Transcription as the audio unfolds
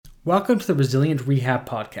Welcome to the Resilient Rehab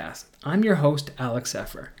Podcast. I'm your host, Alex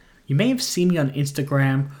Effer. You may have seen me on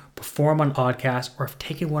Instagram, perform on podcasts, or have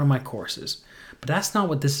taken one of my courses, but that's not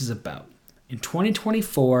what this is about. In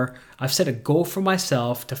 2024, I've set a goal for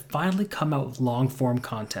myself to finally come out with long-form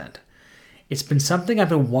content. It's been something I've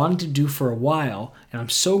been wanting to do for a while, and I'm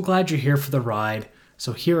so glad you're here for the ride,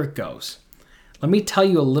 so here it goes. Let me tell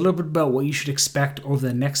you a little bit about what you should expect over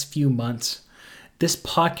the next few months. This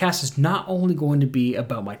podcast is not only going to be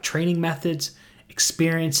about my training methods,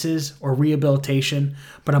 experiences, or rehabilitation,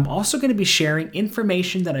 but I'm also going to be sharing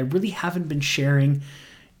information that I really haven't been sharing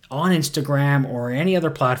on Instagram or any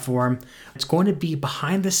other platform. It's going to be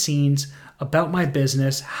behind the scenes about my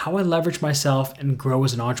business, how I leverage myself and grow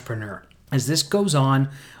as an entrepreneur. As this goes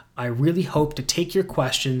on, I really hope to take your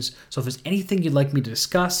questions. So if there's anything you'd like me to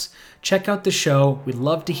discuss, check out the show. We'd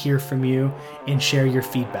love to hear from you and share your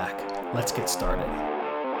feedback. Let's get started.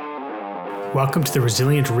 Welcome to the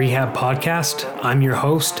Resilient Rehab Podcast. I'm your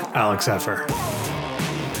host, Alex Effer.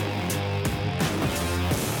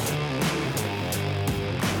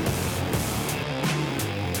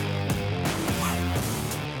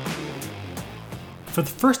 For the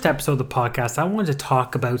first episode of the podcast, I wanted to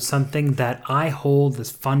talk about something that I hold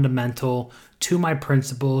as fundamental to my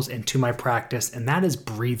principles and to my practice, and that is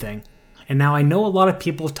breathing. And now I know a lot of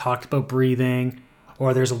people have talked about breathing,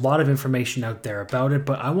 or there's a lot of information out there about it,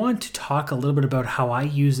 but I want to talk a little bit about how I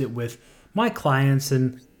use it with my clients.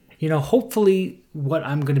 And, hopefully what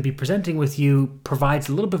I'm going to be presenting with you provides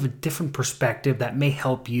a little bit of a different perspective that may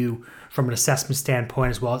help you from an assessment standpoint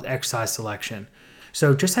as well as exercise selection.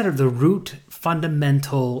 So just out of the root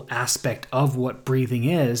fundamental aspect of what breathing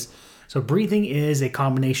is, so breathing is a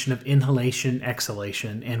combination of inhalation,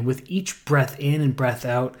 exhalation, and with each breath in and breath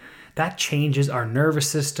out, that changes our nervous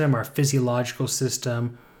system, our physiological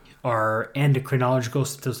system, our endocrinological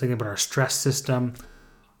system, thinking about our stress system,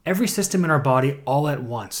 every system in our body all at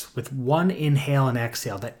once with one inhale and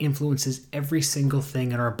exhale that influences every single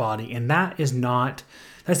thing in our body. And that's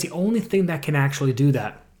the only thing that can actually do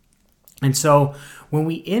that. And so when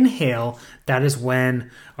we inhale, that is when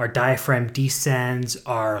our diaphragm descends,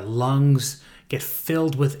 our lungs get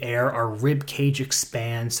filled with air, our rib cage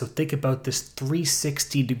expands. So think about this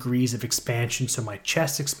 360 degrees of expansion. So my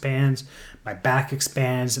chest expands, my back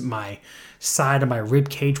expands, my side of my rib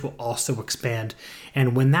cage will also expand.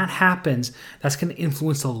 And when that happens, that's going to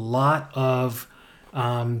influence a lot of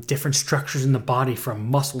different structures in the body, from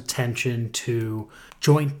muscle tension to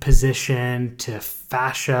joint position to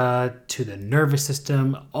fascia to the nervous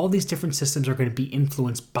system. All these different systems are going to be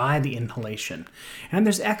influenced by the inhalation. And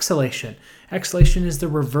there's exhalation. Exhalation is the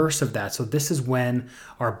reverse of that. So this is when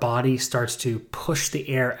our body starts to push the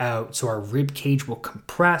air out. So our rib cage will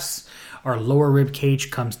compress, our lower rib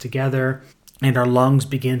cage comes together, and our lungs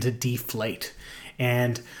begin to deflate.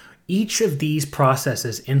 And each of these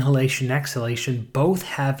processes, inhalation and exhalation, both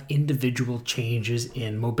have individual changes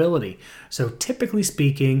in mobility. So typically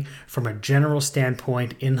speaking, from a general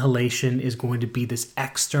standpoint, inhalation is going to be this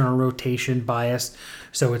external rotation bias.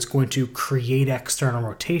 So it's going to create external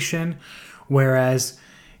rotation, whereas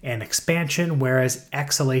exhalation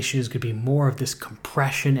is going to be more of this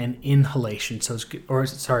compression and inhalation.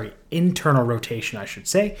 Internal rotation, I should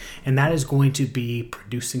say, and that is going to be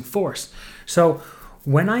producing force. So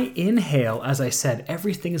when I inhale, as I said,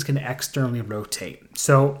 everything is going to externally rotate.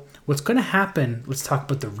 So what's going to happen, let's talk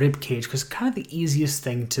about the rib cage, because it's kind of the easiest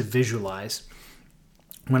thing to visualize.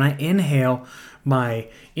 When I inhale,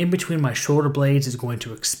 in between my shoulder blades is going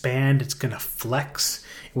to expand, it's going to flex.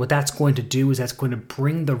 What that's going to do is that's going to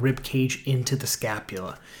bring the rib cage into the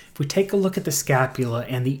scapula. If we take a look at the scapula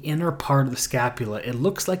and the inner part of the scapula, it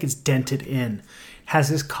looks like it's dented in, has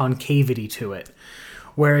this concavity to it.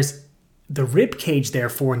 Whereas the rib cage,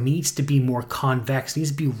 therefore, needs to be more convex,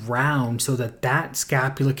 needs to be round so that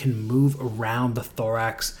scapula can move around the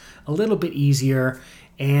thorax a little bit easier,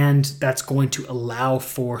 and that's going to allow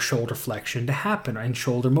for shoulder flexion to happen and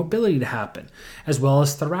shoulder mobility to happen, as well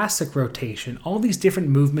as thoracic rotation. All these different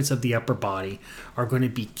movements of the upper body are going to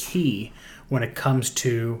be key when it comes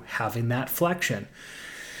to having that flexion.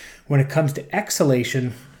 When it comes to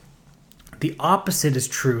exhalation, the opposite is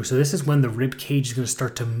true. So this is when the rib cage is going to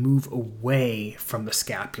start to move away from the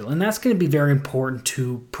scapula. And that's going to be very important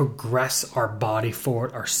to progress our body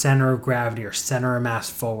forward, our center of gravity, our center of mass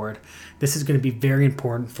forward. This is going to be very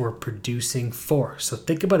important for producing force. So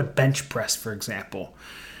think about a bench press, for example.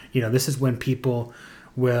 This is when people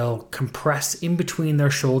will compress in between their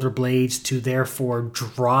shoulder blades to therefore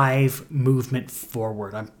drive movement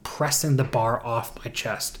forward. I'm pressing the bar off my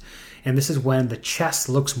chest. And this is when the chest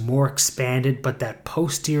looks more expanded, but that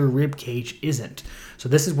posterior rib cage isn't. So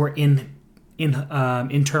this is where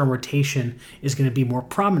internal rotation is going to be more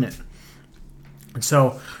prominent. And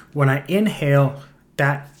so when I inhale,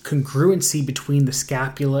 that congruency between the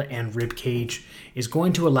scapula and rib cage is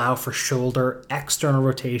going to allow for shoulder external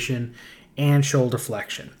rotation and shoulder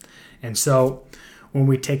flexion. And so when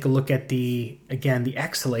we take a look at the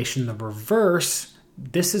exhalation, the reverse,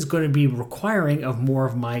 this is going to be requiring of more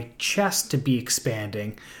of my chest to be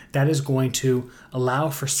expanding. That is going to allow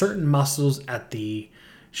for certain muscles at the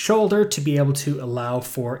shoulder to be able to allow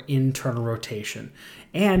for internal rotation.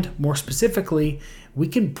 And more specifically, we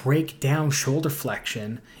can break down shoulder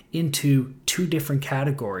flexion into two different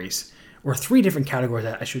categories, or three different categories,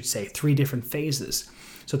 I should say, three different phases.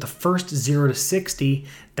 So the first 0 to 60,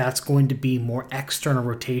 that's going to be more external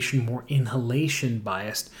rotation, more inhalation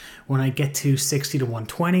biased. When I get to 60 to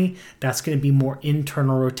 120, that's going to be more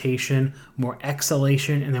internal rotation, more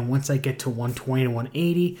exhalation. And then once I get to 120 to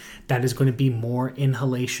 180, that is going to be more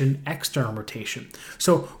inhalation, external rotation.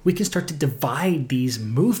 So we can start to divide these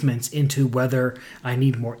movements into whether I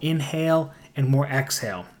need more inhale and more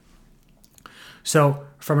exhale. So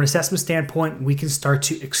from an assessment standpoint, we can start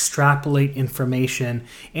to extrapolate information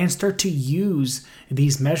and start to use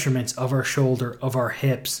these measurements of our shoulder, of our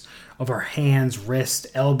hips, of our hands, wrists,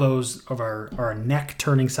 elbows, of our neck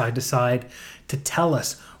turning side to side to tell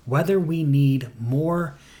us whether we need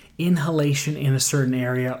more inhalation in a certain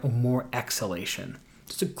area or more exhalation.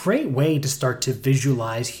 It's a great way to start to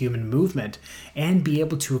visualize human movement and be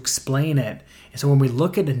able to explain it. And so when we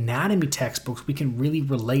look at anatomy textbooks, we can really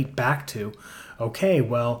relate back to, okay,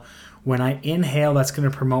 well, when I inhale, that's going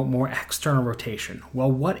to promote more external rotation.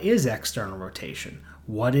 Well, what is external rotation?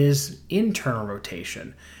 What is internal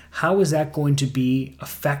rotation? How is that going to be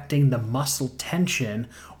affecting the muscle tension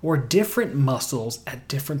or different muscles at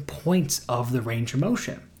different points of the range of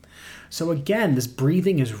motion? So again, this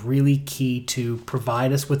breathing is really key to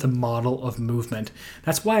provide us with a model of movement.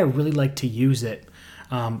 That's why I really like to use it.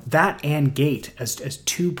 That and gait as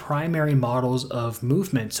two primary models of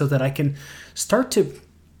movement so that I can start to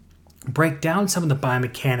break down some of the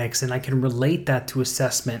biomechanics and I can relate that to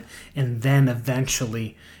assessment and then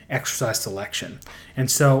eventually exercise selection.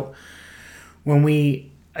 And so when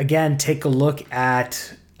we, again, take a look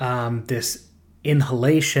at this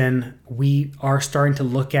inhalation, we are starting to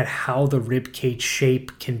look at how the rib cage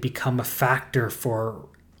shape can become a factor for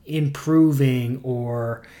improving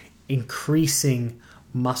or increasing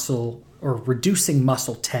muscle or reducing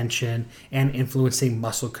muscle tension and influencing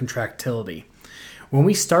muscle contractility. When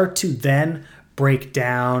we start to then break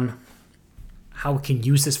down how we can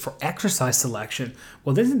use this for exercise selection,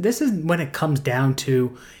 well, this is when it comes down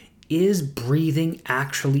to, is breathing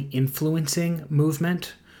actually influencing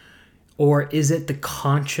movement? Or is it the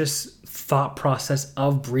conscious thought process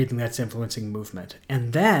of breathing that's influencing movement?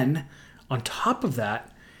 And then on top of that,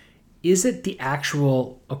 is it the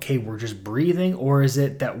actual, okay, we're just breathing, or is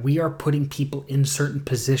it that we are putting people in certain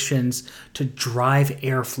positions to drive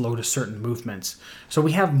airflow to certain movements? So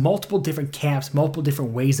we have multiple different camps, multiple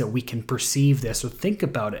different ways that we can perceive this or think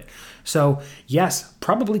about it. So yes,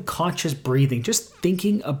 probably conscious breathing, just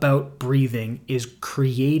thinking about breathing is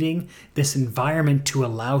creating this environment to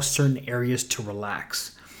allow certain areas to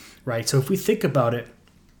relax, right? So if we think about it,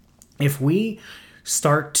 if we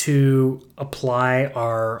start to apply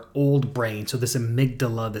our old brain, so this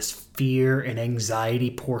amygdala, this fear and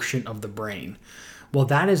anxiety portion of the brain, well,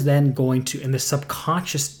 that is then going to, in the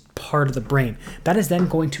subconscious part of the brain, that is then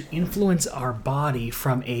going to influence our body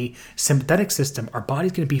from a sympathetic system. Our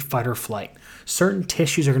body's going to be fight or flight. Certain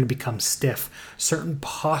tissues are going to become stiff. Certain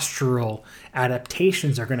postural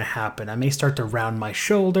adaptations are going to happen. I may start to round my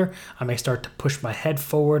shoulder. I may start to push my head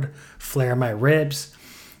forward, flare my ribs.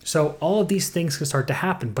 So all of these things can start to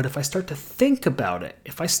happen. But if I start to think about it,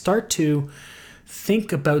 if I start to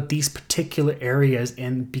think about these particular areas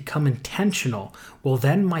and become intentional, well,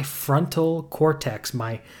 then my frontal cortex,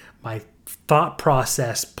 my thought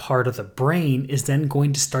process part of the brain is then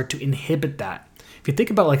going to start to inhibit that. If you think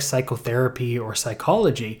about like psychotherapy or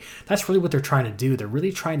psychology, that's really what they're trying to do. They're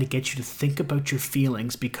really trying to get you to think about your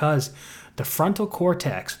feelings because the frontal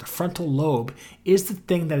cortex, the frontal lobe, is the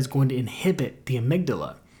thing that is going to inhibit the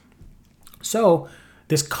amygdala. So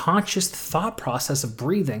this conscious thought process of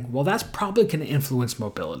breathing, well, that's probably going to influence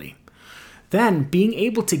mobility. Then being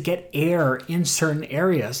able to get air in certain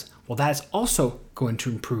areas, well, that's also going to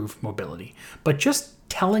improve mobility. But just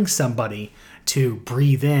telling somebody to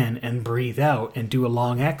breathe in and breathe out and do a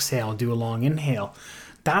long exhale and do a long inhale,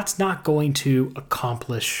 that's not going to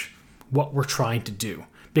accomplish what we're trying to do.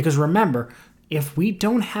 Because remember, if we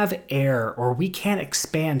don't have air or we can't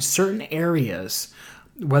expand certain areas,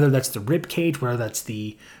 whether that's the rib cage, whether that's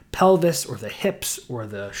the pelvis or the hips or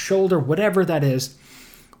the shoulder, whatever that is,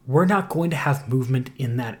 we're not going to have movement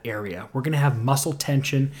in that area. We're going to have muscle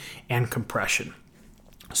tension and compression.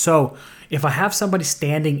 So if I have somebody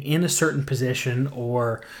standing in a certain position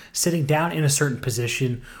or sitting down in a certain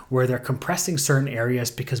position where they're compressing certain areas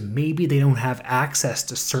because maybe they don't have access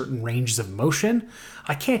to certain ranges of motion,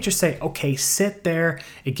 I can't just say, okay, sit there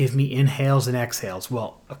and give me inhales and exhales.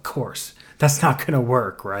 Well, of course, that's not going to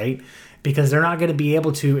work, right? Because they're not going to be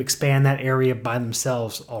able to expand that area by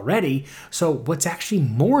themselves already. So what's actually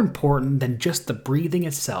more important than just the breathing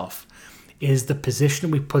itself is the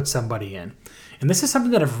position we put somebody in. And this is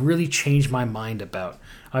something that I've really changed my mind about.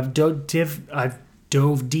 I've dove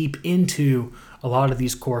deep into a lot of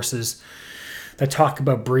these courses that talk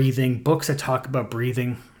about breathing, books that talk about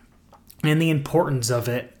breathing, and the importance of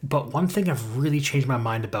it. But one thing I've really changed my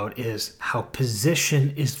mind about is how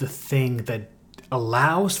position is the thing that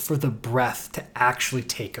allows for the breath to actually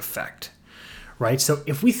take effect. Right? So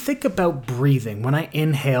if we think about breathing, when I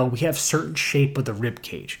inhale, we have certain shape of the rib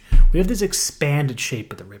cage. We have this expanded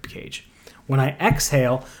shape of the rib cage. When I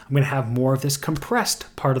exhale, I'm going to have more of this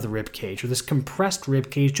compressed part of the rib cage, or this compressed rib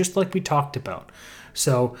cage, just like we talked about.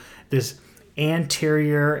 So this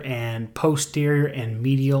anterior and posterior and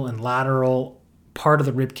medial and lateral part of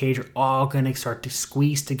the rib cage are all going to start to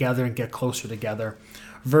squeeze together and get closer together,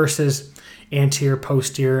 versus anterior,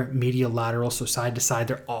 posterior, medial, lateral, so side to side,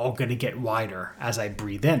 they're all going to get wider as I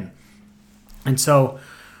breathe in. And so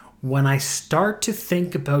when I start to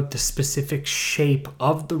think about the specific shape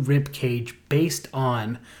of the rib cage based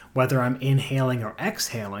on whether I'm inhaling or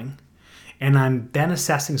exhaling, and I'm then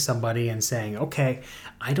assessing somebody and saying, okay,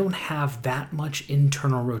 I don't have that much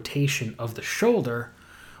internal rotation of the shoulder,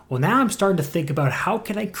 well, now I'm starting to think about how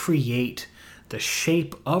can I create the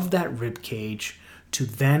shape of that rib cage to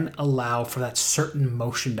then allow for that certain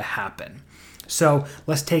motion to happen. So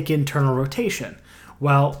let's take internal rotation.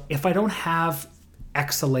 Well, if I don't have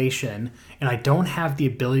exhalation and I don't have the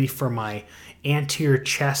ability for my anterior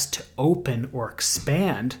chest to open or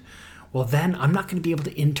expand, well, then I'm not going to be able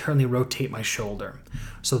to internally rotate my shoulder.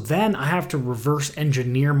 So then I have to reverse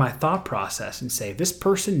engineer my thought process and say, this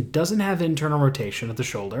person doesn't have internal rotation of the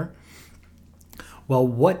shoulder. Well,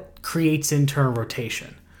 what creates internal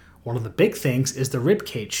rotation? One of the big things is the rib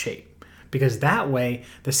cage shape, because that way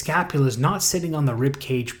the scapula is not sitting on the rib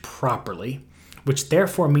cage properly, which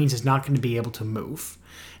therefore means it's not going to be able to move.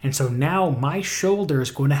 And so now my shoulder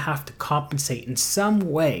is going to have to compensate in some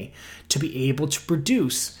way to be able to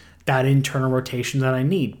produce that internal rotation that I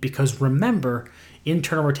need. Because remember,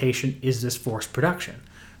 internal rotation is this force production.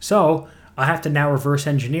 So I have to now reverse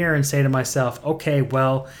engineer and say to myself, okay,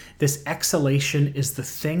 well, this exhalation is the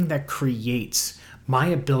thing that creates my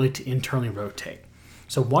ability to internally rotate.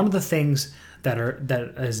 So one of the things that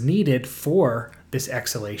is needed for this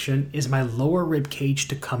exhalation is my lower rib cage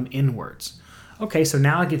to come inwards. Okay, so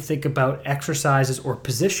now I can think about exercises or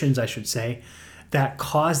positions, I should say, that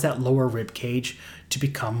cause that lower rib cage to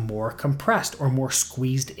become more compressed or more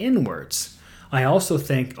squeezed inwards. I also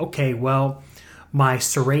think, okay, well, my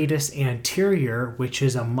serratus anterior, which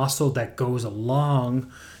is a muscle that goes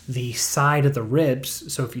along the side of the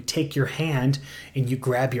ribs. So if you take your hand and you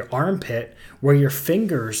grab your armpit, where your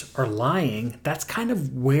fingers are lying, that's kind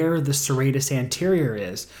of where the serratus anterior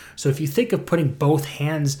is. So if you think of putting both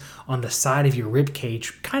hands on the side of your rib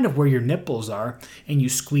cage, kind of where your nipples are, and you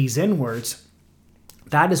squeeze inwards,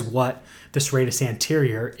 that is what the serratus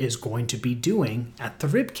anterior is going to be doing at the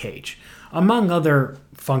rib cage, among other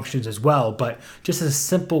functions as well, but just as a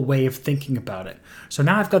simple way of thinking about it. So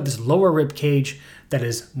now I've got this lower rib cage that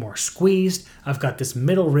is more squeezed. I've got this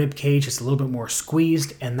middle rib cage that's a little bit more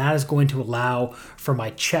squeezed, and that is going to allow for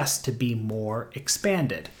my chest to be more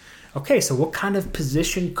expanded. Okay, so what kind of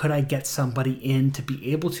position could I get somebody in to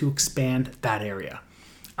be able to expand that area?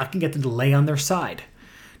 I can get them to lay on their side.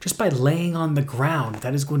 Just by laying on the ground,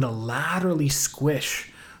 that is going to laterally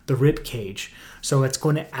squish the rib cage. So it's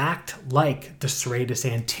going to act like the serratus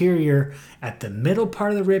anterior at the middle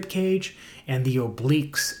part of the rib cage and the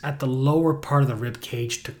obliques at the lower part of the rib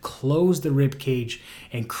cage to close the rib cage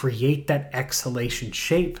and create that exhalation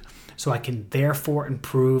shape, so I can therefore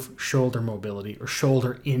improve shoulder mobility or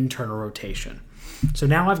shoulder internal rotation. So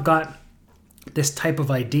now I've got this type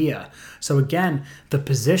of idea. So again, the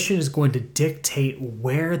position is going to dictate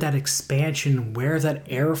where that expansion, where that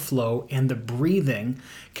airflow and the breathing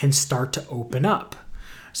can start to open up.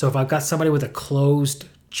 So if I've got somebody with a closed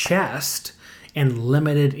chest and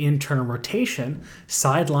limited internal rotation,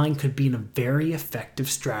 sideline could be a very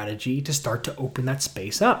effective strategy to start to open that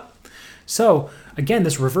space up. So again,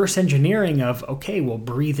 this reverse engineering of, okay, well,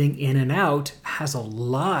 breathing in and out has a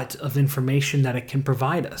lot of information that it can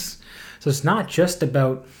provide us. So it's not just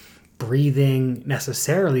about breathing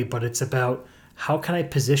necessarily, but it's about how can I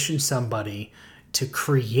position somebody to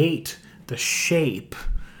create the shape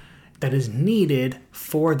that is needed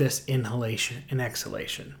for this inhalation and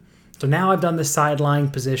exhalation. So now I've done the side lying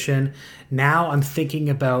position. Now I'm thinking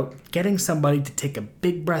about getting somebody to take a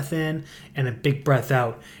big breath in and a big breath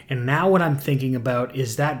out. And now what I'm thinking about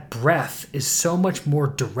is that breath is so much more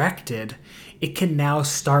directed. It can now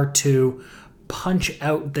start to punch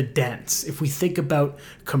out the dents. If we think about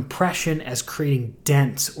compression as creating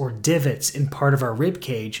dents or divots in part of our rib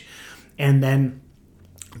cage, and then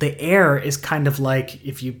the air is kind of like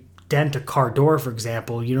if you dent a car door, for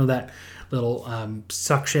example, you know that little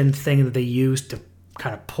suction thing that they use to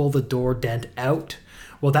kind of pull the door dent out?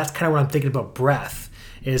 Well, that's kind of what I'm thinking about breath,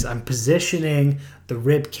 is I'm positioning the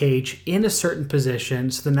rib cage in a certain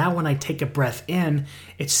position so that now when I take a breath in,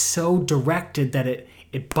 it's so directed that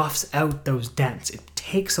it buffs out those dents. It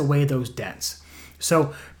takes away those dents.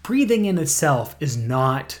 So breathing in itself is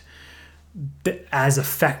not as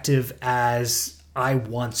effective as I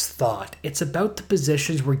once thought. It's about the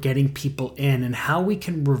positions we're getting people in and how we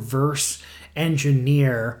can reverse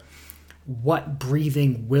engineer what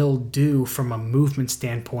breathing will do from a movement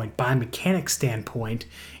standpoint, biomechanics standpoint,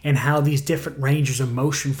 and how these different ranges of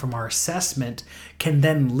motion from our assessment can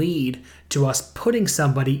then lead to us putting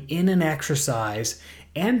somebody in an exercise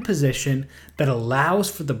and position that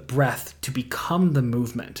allows for the breath to become the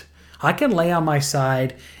movement. I can lay on my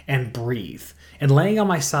side and breathe. And laying on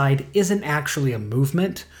my side isn't actually a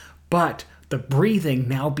movement, but the breathing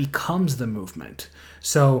now becomes the movement.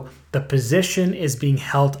 So the position is being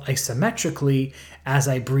held isometrically as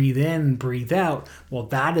I breathe in and breathe out. Well,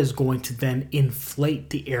 that is going to then inflate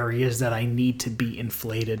the areas that I need to be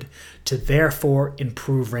inflated to therefore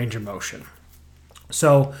improve range of motion.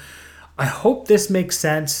 So I hope this makes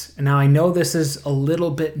sense. Now I know this is a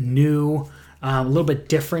little bit new, a little bit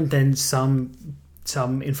different than some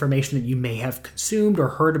information that you may have consumed or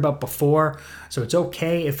heard about before. So it's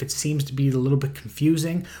okay if it seems to be a little bit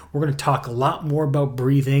confusing. We're going to talk a lot more about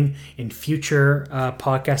breathing in future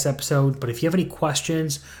podcast episodes. But if you have any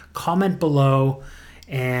questions, comment below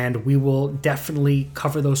and we will definitely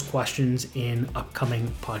cover those questions in upcoming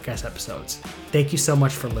podcast episodes. Thank you so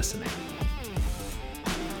much for listening.